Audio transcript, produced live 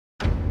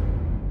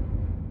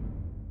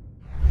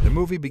The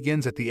movie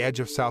begins at the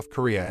edge of South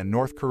Korea and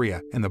North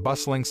Korea in the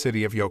bustling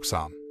city of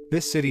Yeoksam.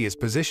 This city is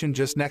positioned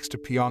just next to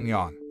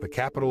Pyongyang, the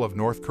capital of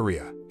North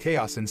Korea.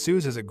 Chaos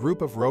ensues as a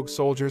group of rogue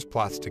soldiers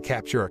plots to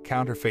capture a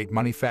counterfeit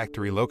money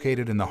factory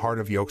located in the heart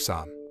of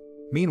Yeoksam.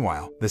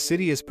 Meanwhile, the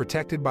city is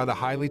protected by the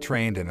highly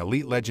trained and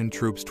elite Legend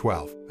Troops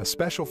 12, a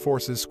special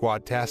forces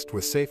squad tasked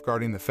with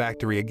safeguarding the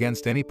factory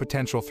against any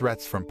potential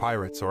threats from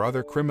pirates or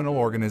other criminal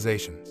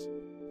organizations.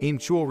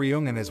 Chul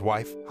Ryung and his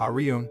wife, Ha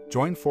Ryun,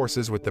 join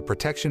forces with the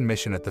protection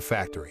mission at the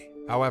factory.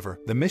 However,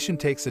 the mission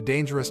takes a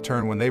dangerous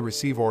turn when they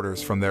receive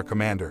orders from their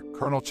commander,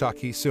 Colonel Cha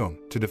Ki-sung,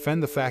 to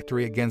defend the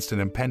factory against an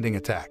impending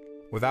attack.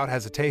 Without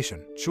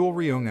hesitation, Chul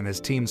Ryung and his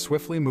team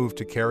swiftly move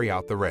to carry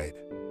out the raid.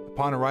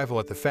 Upon arrival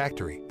at the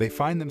factory, they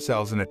find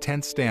themselves in a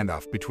tense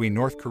standoff between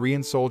North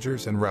Korean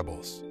soldiers and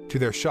rebels. To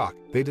their shock,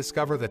 they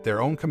discover that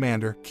their own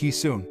commander,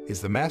 Ki-sung,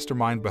 is the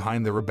mastermind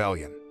behind the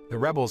rebellion. The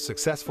rebels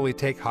successfully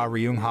take Ha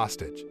Ryung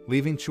hostage,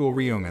 leaving Chul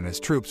Ryung and his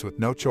troops with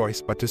no choice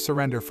but to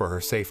surrender for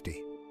her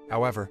safety.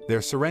 However,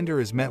 their surrender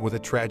is met with a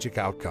tragic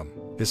outcome.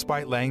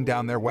 Despite laying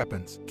down their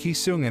weapons,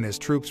 Ki-sung and his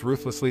troops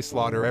ruthlessly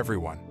slaughter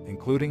everyone,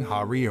 including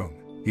Ha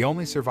Ryung. The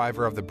only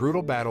survivor of the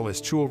brutal battle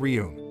is Chul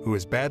Ryung, who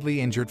is badly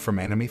injured from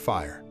enemy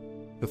fire.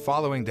 The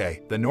following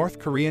day, the North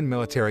Korean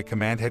Military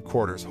Command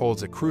Headquarters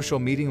holds a crucial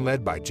meeting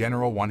led by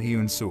General Won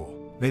Hyun-sul.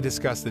 They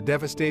discuss the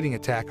devastating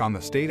attack on the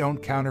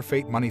state-owned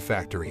counterfeit money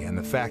factory and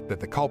the fact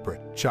that the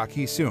culprit, Cha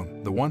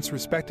Ki-sung, the once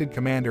respected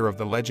commander of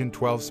the Legend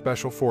 12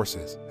 Special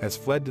Forces, has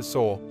fled to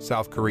Seoul,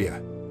 South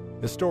Korea.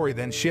 The story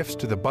then shifts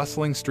to the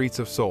bustling streets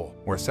of Seoul,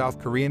 where South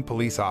Korean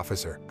police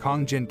officer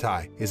Kang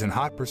Jin-tae is in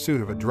hot pursuit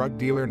of a drug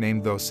dealer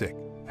named Do Sik.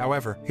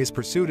 However, his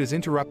pursuit is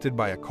interrupted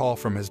by a call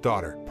from his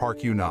daughter,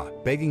 Park Yoo-na,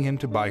 begging him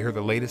to buy her the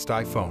latest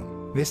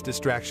iPhone. This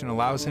distraction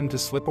allows him to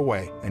slip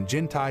away, and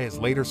Jin-tae is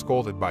later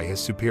scolded by his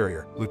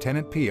superior,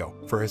 Lieutenant Pyo,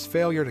 for his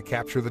failure to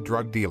capture the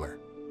drug dealer.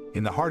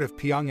 In the heart of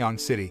Pyongyang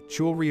City,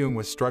 Chul Ryung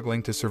was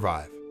struggling to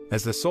survive.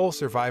 As the sole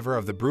survivor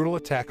of the brutal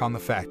attack on the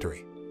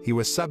factory, he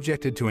was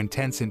subjected to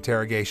intense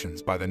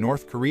interrogations by the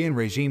North Korean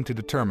regime to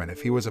determine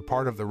if he was a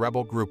part of the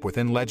rebel group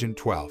within Legend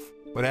 12.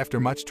 But after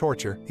much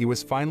torture, he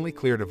was finally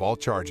cleared of all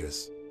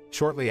charges.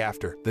 Shortly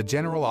after, the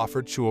general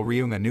offered Chul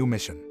Ryung a new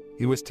mission.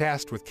 He was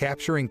tasked with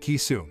capturing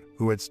Ki-sung,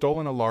 who had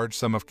stolen a large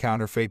sum of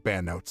counterfeit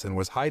banknotes and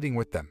was hiding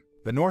with them.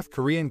 The North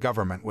Korean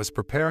government was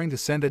preparing to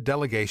send a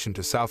delegation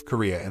to South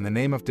Korea in the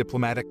name of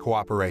diplomatic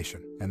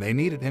cooperation, and they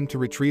needed him to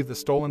retrieve the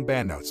stolen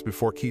banknotes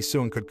before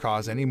Ki-sung could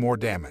cause any more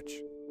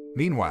damage.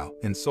 Meanwhile,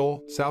 in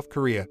Seoul, South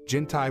Korea,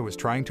 Jin-tae was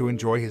trying to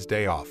enjoy his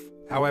day off.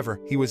 However,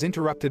 he was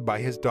interrupted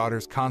by his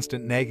daughter's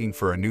constant nagging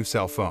for a new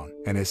cell phone,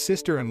 and his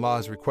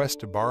sister-in-law's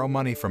request to borrow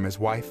money from his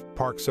wife,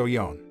 Park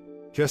So-yeon.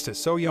 Just as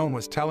So-yeon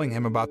was telling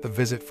him about the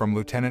visit from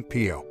Lieutenant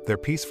Pyo, their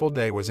peaceful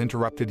day was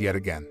interrupted yet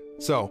again.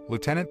 So,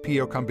 Lieutenant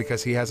Pyo come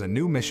because he has a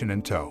new mission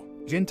in tow.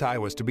 Jin-tae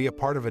was to be a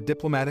part of a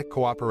diplomatic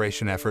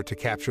cooperation effort to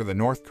capture the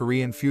North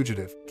Korean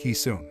fugitive,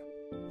 Ki-sung.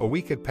 A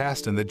week had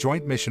passed and the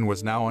joint mission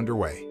was now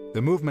underway.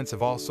 The movements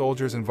of all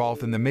soldiers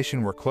involved in the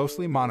mission were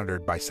closely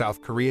monitored by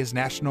South Korea's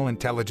National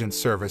Intelligence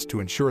Service to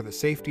ensure the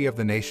safety of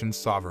the nation's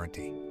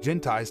sovereignty.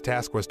 Jin-tae's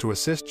task was to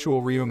assist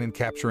Chul Ryung in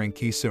capturing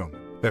Ki-sung.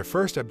 Their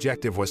first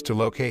objective was to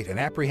locate and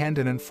apprehend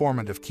an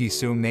informant of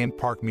Ki-sung named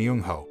Park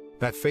Myung-ho.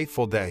 That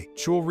fateful day,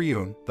 Chul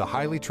Ryung, the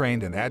highly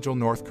trained and agile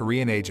North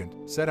Korean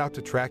agent, set out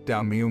to track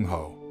down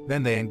Myung-ho.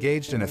 Then they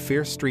engaged in a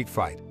fierce street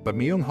fight, but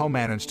Myung-ho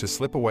managed to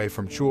slip away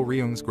from Chul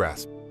Ryung's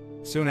grasp.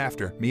 Soon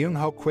after,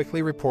 Myung-ho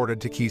quickly reported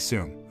to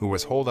Ki-sung, who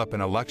was holed up in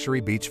a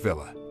luxury beach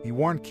villa. He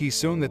warned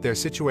Ki-sung that their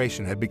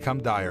situation had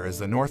become dire as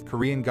the North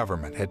Korean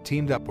government had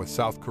teamed up with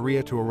South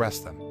Korea to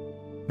arrest them.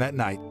 That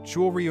night,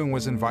 Chul Ryung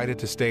was invited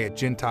to stay at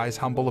Jin-tae's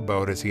humble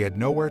abode as he had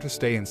nowhere to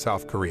stay in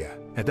South Korea.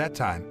 At that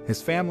time,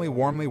 his family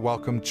warmly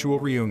welcomed Chul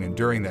Ryung, and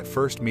during that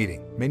first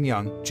meeting,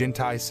 Min-young,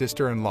 Jin-tae's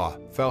sister-in-law,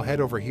 fell head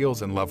over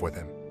heels in love with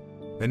him.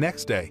 The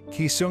next day,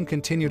 Ki-sung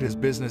continued his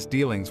business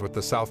dealings with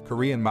the South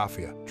Korean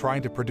mafia,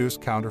 trying to produce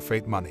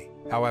counterfeit money.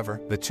 However,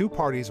 the two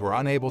parties were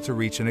unable to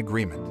reach an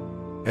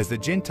agreement. As the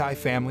Jin-tae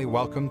family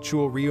welcomed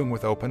Chul Ryung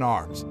with open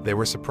arms, they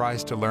were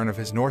surprised to learn of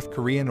his North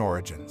Korean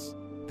origins.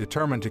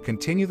 Determined to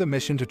continue the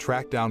mission to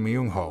track down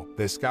Myung-ho,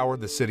 they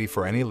scoured the city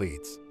for any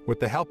leads.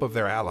 With the help of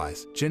their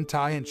allies,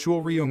 Jin-tae and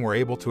Chul Ryung were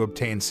able to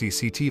obtain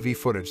CCTV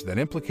footage that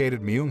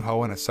implicated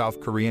Myung-ho in a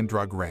South Korean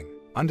drug ring.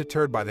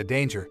 Undeterred by the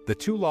danger, the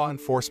two law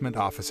enforcement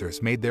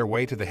officers made their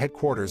way to the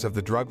headquarters of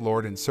the drug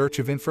lord in search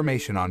of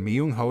information on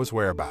Myung-ho's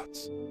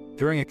whereabouts.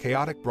 During a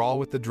chaotic brawl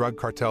with the drug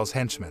cartel's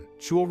henchmen,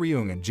 Chul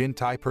Ryung and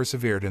Jin-tae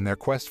persevered in their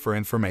quest for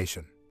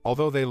information.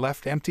 Although they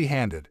left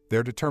empty-handed,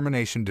 their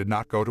determination did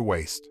not go to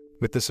waste.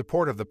 With the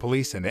support of the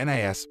police and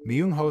NIS,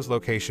 Myung-ho's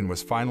location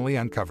was finally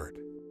uncovered.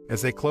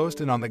 As they closed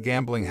in on the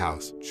gambling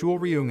house, Chul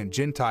Ryung and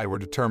Jin-tae were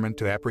determined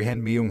to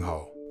apprehend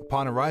Myung-ho.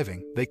 Upon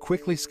arriving, they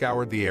quickly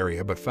scoured the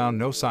area but found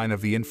no sign of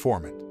the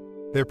informant.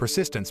 Their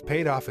persistence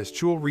paid off as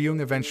Chul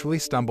Ryung eventually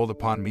stumbled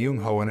upon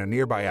Myung-ho in a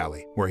nearby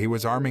alley, where he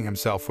was arming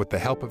himself with the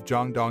help of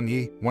Jong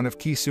Dong-yi, one of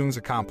Ki-sung's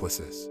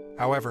accomplices.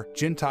 However,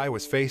 Jintai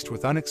was faced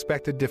with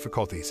unexpected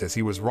difficulties as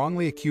he was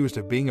wrongly accused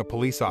of being a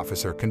police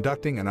officer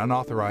conducting an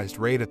unauthorized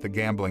raid at the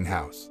gambling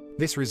house.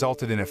 This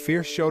resulted in a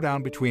fierce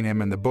showdown between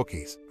him and the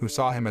bookies, who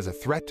saw him as a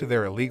threat to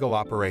their illegal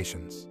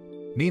operations.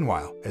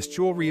 Meanwhile, as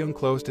Chul Ryung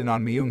closed in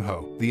on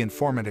Myung-ho, the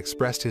informant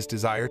expressed his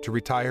desire to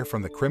retire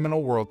from the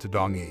criminal world to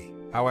Dong-yi.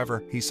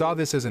 However, he saw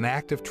this as an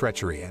act of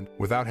treachery and,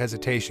 without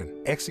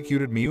hesitation,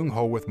 executed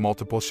Myung-ho with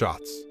multiple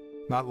shots.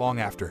 Not long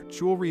after,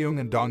 Chul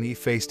Ryung and Dong-yi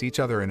faced each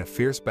other in a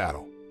fierce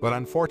battle, but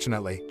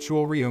unfortunately,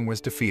 Chul Ryung was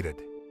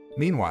defeated.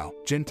 Meanwhile,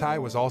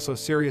 Jintai was also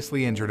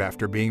seriously injured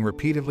after being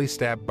repeatedly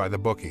stabbed by the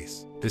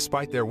bookies.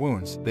 Despite their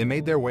wounds, they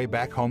made their way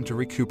back home to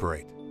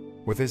recuperate.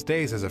 With his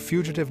days as a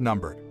fugitive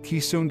numbered,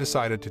 Ki-sung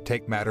decided to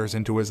take matters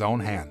into his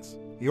own hands.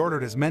 He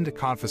ordered his men to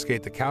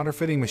confiscate the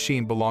counterfeiting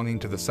machine belonging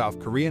to the South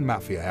Korean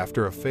mafia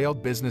after a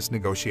failed business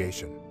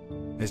negotiation.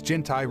 As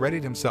Jintai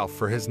readied himself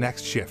for his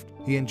next shift,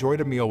 he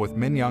enjoyed a meal with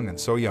Min-young and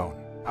So-yeon.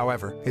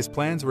 However, his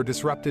plans were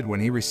disrupted when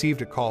he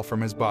received a call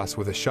from his boss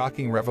with a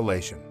shocking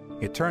revelation.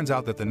 It turns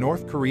out that the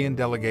North Korean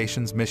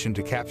delegation's mission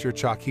to capture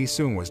Cha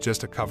Ki-sung was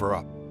just a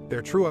cover-up.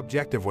 Their true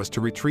objective was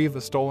to retrieve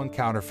the stolen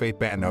counterfeit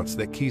banknotes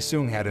that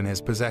Ki-sung had in his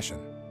possession.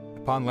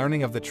 Upon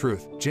learning of the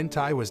truth,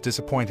 Jintai was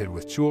disappointed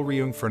with Chul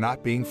Ryung for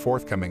not being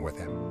forthcoming with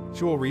him.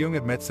 Chul Ryung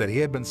admits that he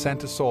had been sent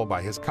to Seoul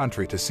by his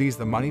country to seize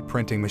the money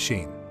printing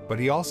machine, but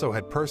he also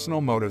had personal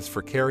motives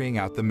for carrying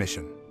out the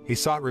mission. He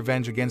sought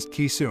revenge against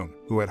Ki-sung,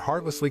 who had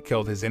heartlessly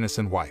killed his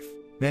innocent wife.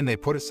 Then they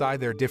put aside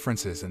their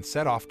differences and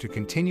set off to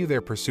continue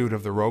their pursuit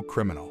of the rogue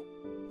criminal.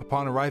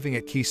 Upon arriving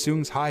at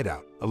Ki-sung's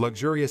hideout, a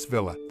luxurious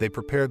villa, they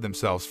prepared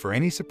themselves for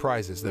any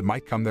surprises that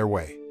might come their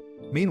way.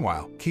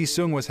 Meanwhile,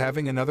 Ki-sung was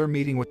having another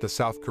meeting with the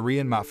South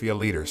Korean mafia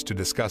leaders to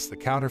discuss the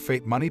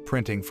counterfeit money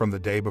printing from the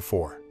day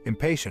before.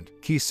 Impatient,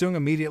 Ki-sung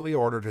immediately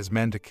ordered his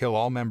men to kill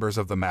all members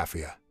of the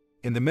mafia.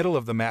 In the middle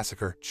of the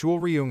massacre,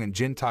 Chul Ryung and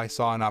Jintai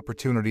saw an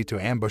opportunity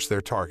to ambush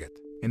their target.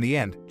 In the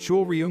end,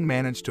 Chul Ryung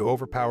managed to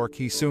overpower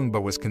Ki-sung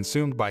but was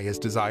consumed by his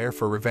desire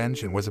for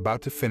revenge and was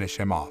about to finish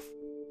him off.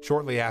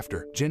 Shortly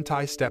after,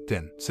 Jintai stepped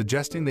in,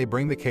 suggesting they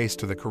bring the case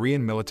to the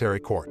Korean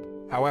military court.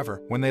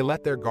 However, when they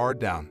let their guard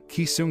down,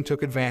 Ki-sung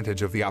took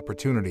advantage of the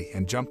opportunity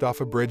and jumped off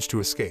a bridge to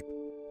escape.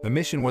 The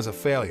mission was a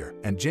failure,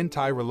 and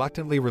Jintai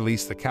reluctantly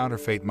released the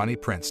counterfeit money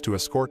prints to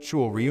escort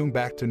Chul Ryung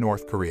back to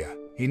North Korea.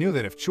 He knew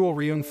that if Chul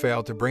Ryung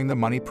failed to bring the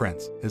money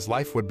prints, his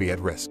life would be at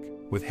risk.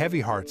 With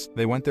heavy hearts,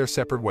 they went their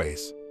separate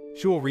ways.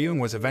 Chul Ryung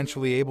was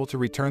eventually able to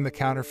return the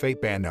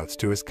counterfeit banknotes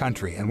to his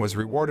country and was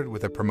rewarded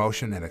with a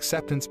promotion and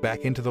acceptance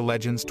back into the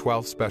Legends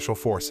 12 Special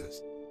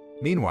Forces.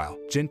 Meanwhile,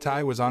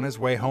 Jintai was on his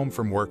way home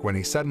from work when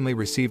he suddenly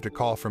received a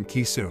call from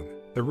Ki-sung.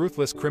 The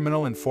ruthless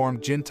criminal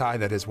informed Jintai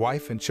that his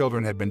wife and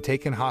children had been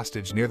taken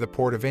hostage near the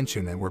port of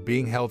Incheon and were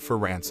being held for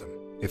ransom.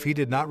 If he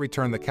did not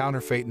return the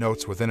counterfeit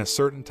notes within a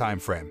certain time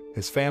frame,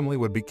 his family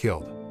would be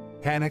killed.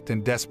 Panicked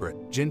and desperate,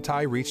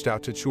 Jintai reached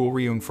out to Chul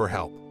Ryung for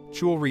help.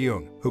 Chul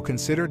Ryung, who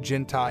considered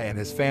Jintai and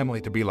his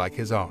family to be like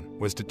his own,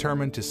 was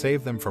determined to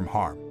save them from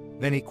harm.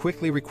 Then he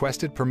quickly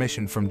requested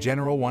permission from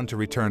General Won to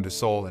return to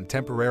Seoul and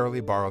temporarily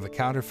borrow the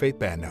counterfeit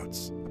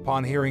banknotes.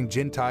 Upon hearing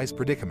Jintai's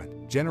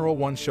predicament, General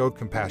Won showed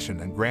compassion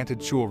and granted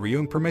Chul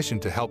Ryung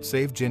permission to help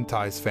save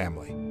Jintai's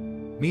family.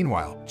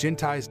 Meanwhile,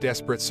 Jintai's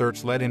desperate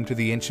search led him to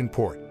the Incheon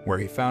port, where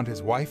he found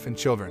his wife and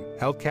children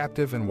held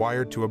captive and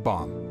wired to a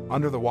bomb.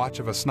 Under the watch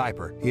of a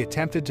sniper, he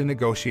attempted to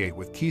negotiate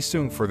with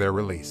Ki-sung for their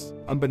release.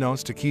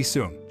 Unbeknownst to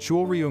Ki-sung,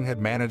 Chul Ryung had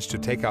managed to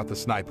take out the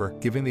sniper,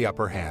 giving the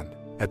upper hand.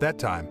 At that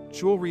time,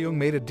 Chul Ryung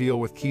made a deal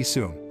with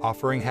Ki-sung,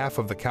 offering half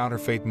of the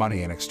counterfeit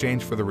money in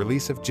exchange for the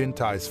release of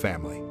Jintai's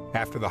family.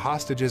 After the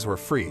hostages were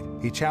freed,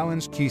 he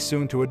challenged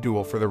Ki-sung to a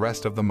duel for the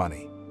rest of the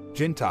money.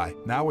 Jintai,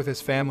 now with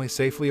his family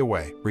safely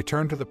away,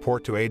 returned to the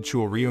port to aid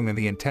Chul Ryung in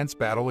the intense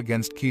battle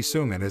against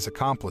Ki-sung and his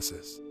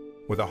accomplices.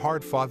 With a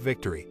hard-fought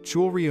victory,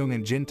 Chul Ryung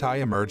and Jintai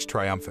emerged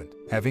triumphant,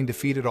 having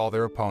defeated all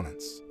their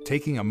opponents.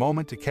 Taking a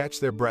moment to catch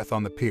their breath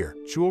on the pier,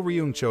 Chul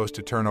Ryung chose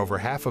to turn over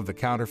half of the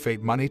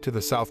counterfeit money to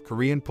the South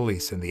Korean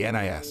police and the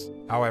NIS.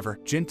 However,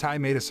 Jintai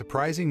made a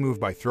surprising move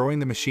by throwing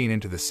the machine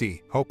into the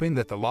sea, hoping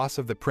that the loss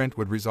of the print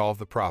would resolve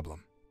the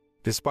problem.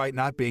 Despite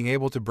not being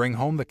able to bring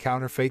home the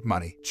counterfeit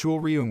money, Chul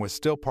Ryung was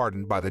still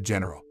pardoned by the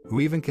general, who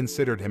even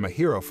considered him a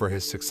hero for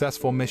his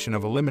successful mission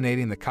of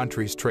eliminating the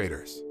country's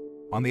traitors.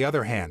 On the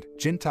other hand,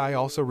 Jintai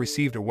also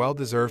received a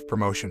well-deserved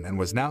promotion and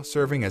was now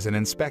serving as an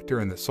inspector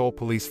in the Seoul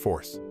police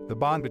force. The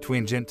bond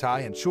between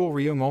Jintai and Chul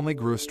Ryung only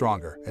grew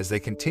stronger as they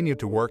continued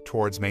to work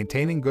towards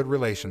maintaining good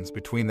relations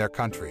between their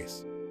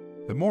countries.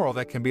 The moral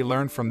that can be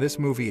learned from this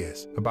movie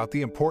is about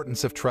the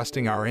importance of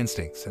trusting our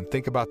instincts and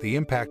think about the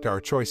impact our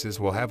choices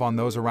will have on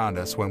those around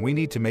us when we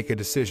need to make a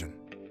decision.